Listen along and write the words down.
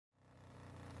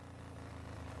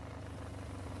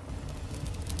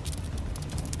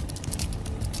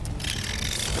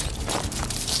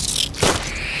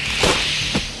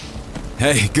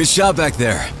Hey, good shot back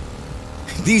there.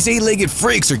 These eight-legged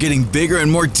freaks are getting bigger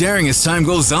and more daring as time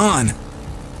goes on.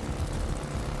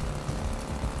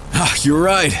 Ah, you're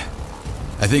right.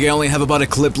 I think I only have about a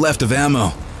clip left of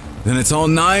ammo. Then it's all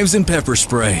knives and pepper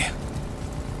spray.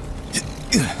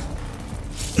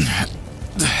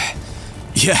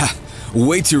 Yeah,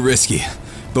 way too risky.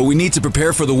 But we need to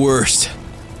prepare for the worst.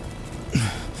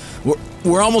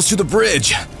 We're almost to the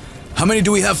bridge. How many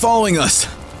do we have following us?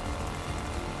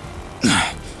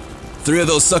 3 of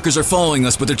those suckers are following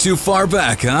us, but they're too far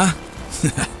back, huh?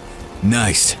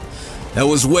 Nice. That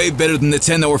was way better than the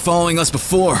 10 that were following us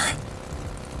before.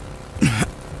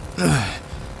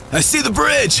 I see the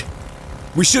bridge!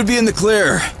 We should be in the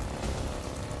clear.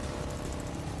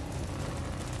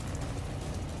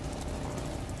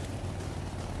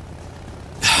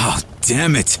 Oh,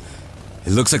 damn it.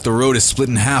 It looks like the road is split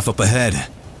in half up ahead.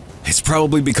 It's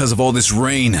probably because of all this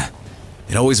rain.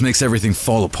 It always makes everything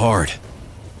fall apart.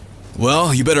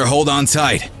 Well, you better hold on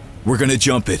tight. We're gonna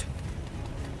jump it.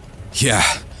 Yeah,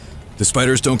 the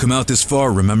spiders don't come out this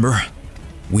far, remember?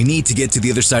 We need to get to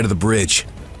the other side of the bridge.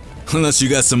 Unless you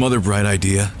got some other bright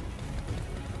idea.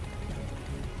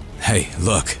 Hey,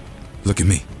 look. Look at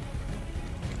me.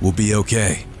 We'll be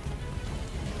okay.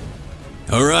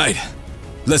 Alright,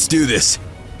 let's do this.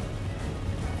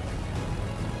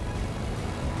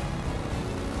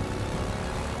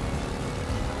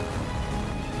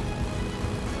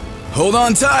 Hold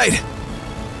on tight!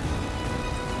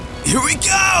 Here we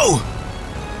go!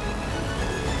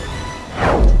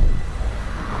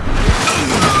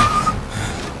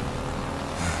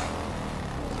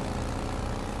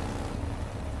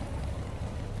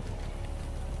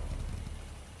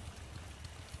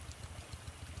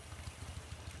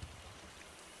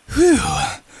 Whew.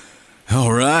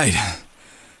 All right.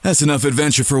 That's enough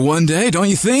adventure for one day, don't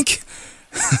you think?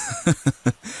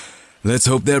 Let's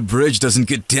hope that bridge doesn't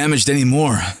get damaged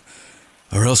anymore,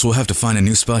 or else we'll have to find a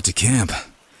new spot to camp.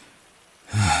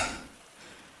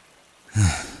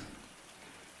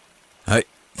 I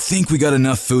think we got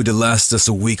enough food to last us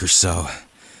a week or so,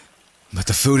 but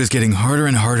the food is getting harder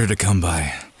and harder to come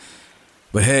by.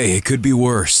 But hey, it could be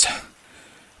worse.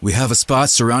 We have a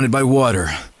spot surrounded by water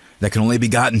that can only be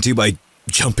gotten to by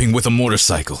jumping with a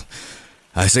motorcycle.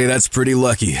 I say that's pretty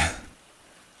lucky.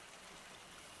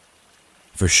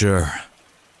 For sure.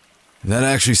 That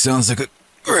actually sounds like a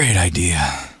great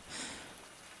idea.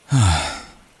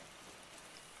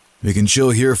 We can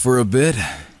chill here for a bit,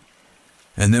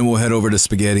 and then we'll head over to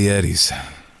Spaghetti Eddie's.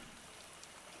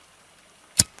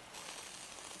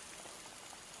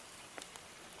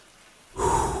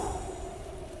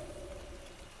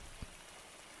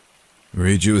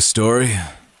 Read you a story?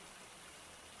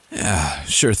 Yeah,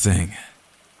 sure thing.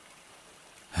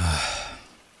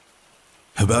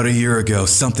 About a year ago,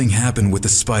 something happened with the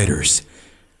spiders.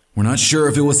 We're not sure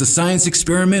if it was a science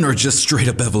experiment or just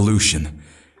straight-up evolution.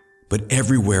 But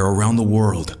everywhere around the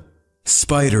world,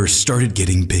 spiders started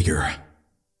getting bigger.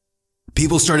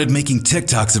 People started making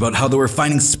TikToks about how they were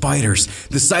finding spiders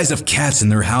the size of cats in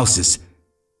their houses.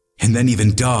 And then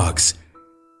even dogs.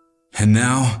 And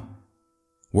now,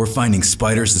 we're finding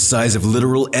spiders the size of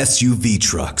literal SUV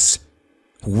trucks.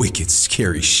 Wicked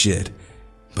scary shit.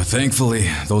 But thankfully,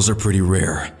 those are pretty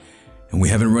rare, and we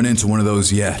haven't run into one of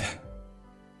those yet.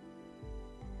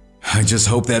 I just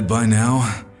hope that by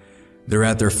now, they're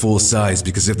at their full size,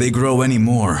 because if they grow any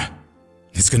more,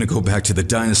 it's gonna go back to the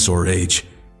dinosaur age,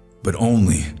 but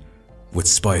only with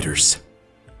spiders.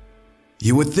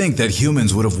 You would think that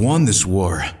humans would have won this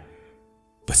war,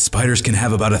 but spiders can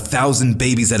have about 1,000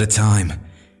 babies at a time,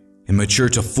 and mature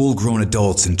to full-grown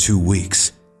adults in 2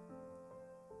 weeks.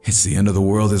 It's the end of the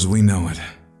world as we know it.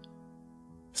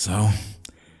 So,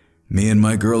 me and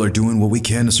my girl are doing what we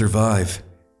can to survive,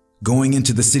 going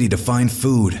into the city to find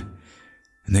food,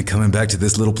 and then coming back to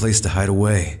this little place to hide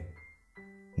away.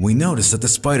 We notice that the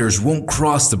spiders won't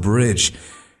cross the bridge,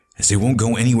 as they won't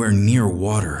go anywhere near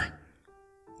water.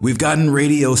 We've gotten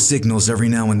radio signals every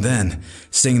now and then,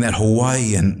 saying that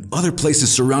Hawaii and other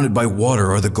places surrounded by water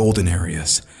are the golden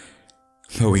areas.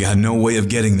 But we got no way of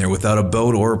getting there without a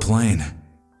boat or a plane.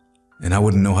 And I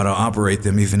wouldn't know how to operate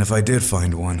them even if I did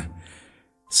find one.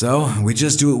 So, we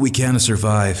just do what we can to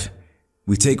survive.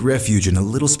 We take refuge in a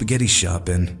little spaghetti shop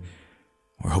and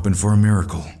we're hoping for a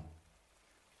miracle.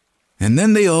 And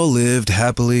then they all lived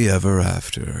happily ever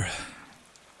after.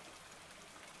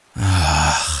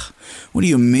 What do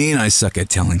you mean I suck at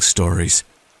telling stories?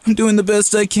 I'm doing the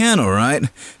best I can, alright?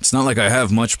 It's not like I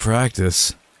have much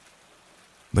practice.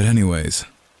 But anyways,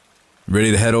 ready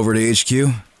to head over to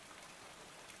HQ?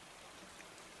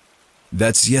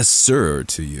 That's yes, sir,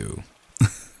 to you.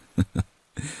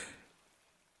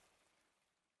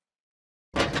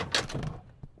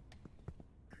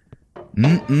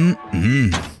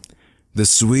 The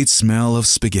sweet smell of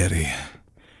spaghetti.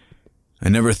 I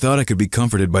never thought I could be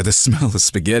comforted by the smell of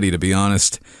spaghetti, to be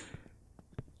honest.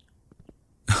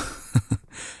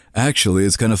 Actually,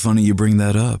 it's kind of funny you bring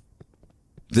that up.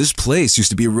 This place used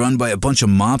to be run by a bunch of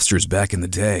mobsters back in the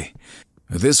day.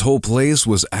 This whole place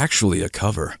was actually a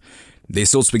cover. They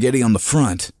sold spaghetti on the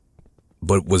front,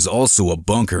 but was also a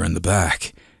bunker in the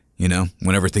back. You know,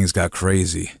 whenever things got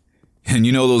crazy. And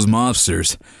you know those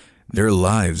mobsters, their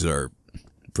lives are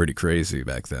pretty crazy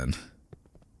back then.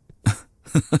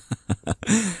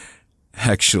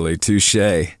 Actually,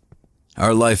 touche.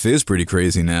 Our life is pretty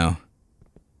crazy now.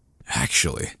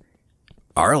 Actually,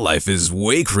 our life is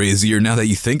way crazier now that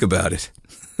you think about it.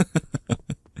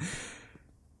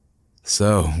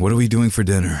 So, what are we doing for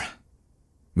dinner?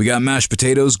 We got mashed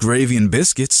potatoes, gravy, and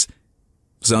biscuits.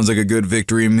 Sounds like a good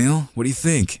victory meal. What do you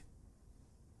think?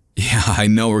 Yeah, I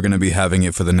know we're going to be having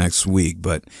it for the next week,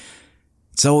 but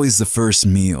it's always the first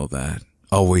meal that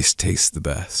always tastes the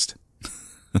best.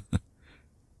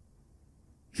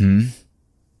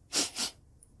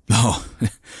 Oh,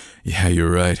 yeah, you're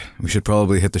right. We should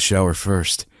probably hit the shower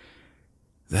first.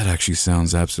 That actually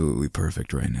sounds absolutely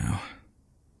perfect right now.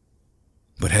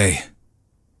 But hey,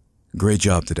 great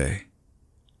job today.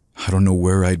 I don't know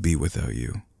where I'd be without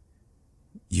you.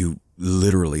 You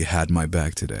literally had my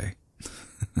back today.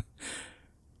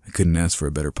 I couldn't ask for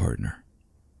a better partner.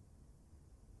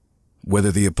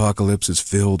 Whether the apocalypse is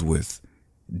filled with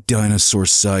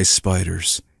dinosaur-sized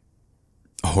spiders,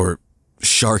 or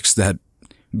sharks that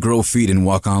grow feet and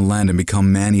walk on land and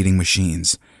become man-eating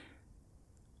machines,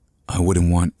 I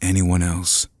wouldn't want anyone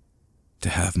else to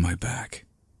have my back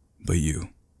but you.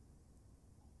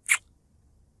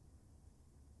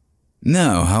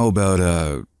 Now, how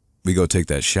about we go take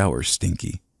that shower,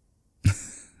 Stinky?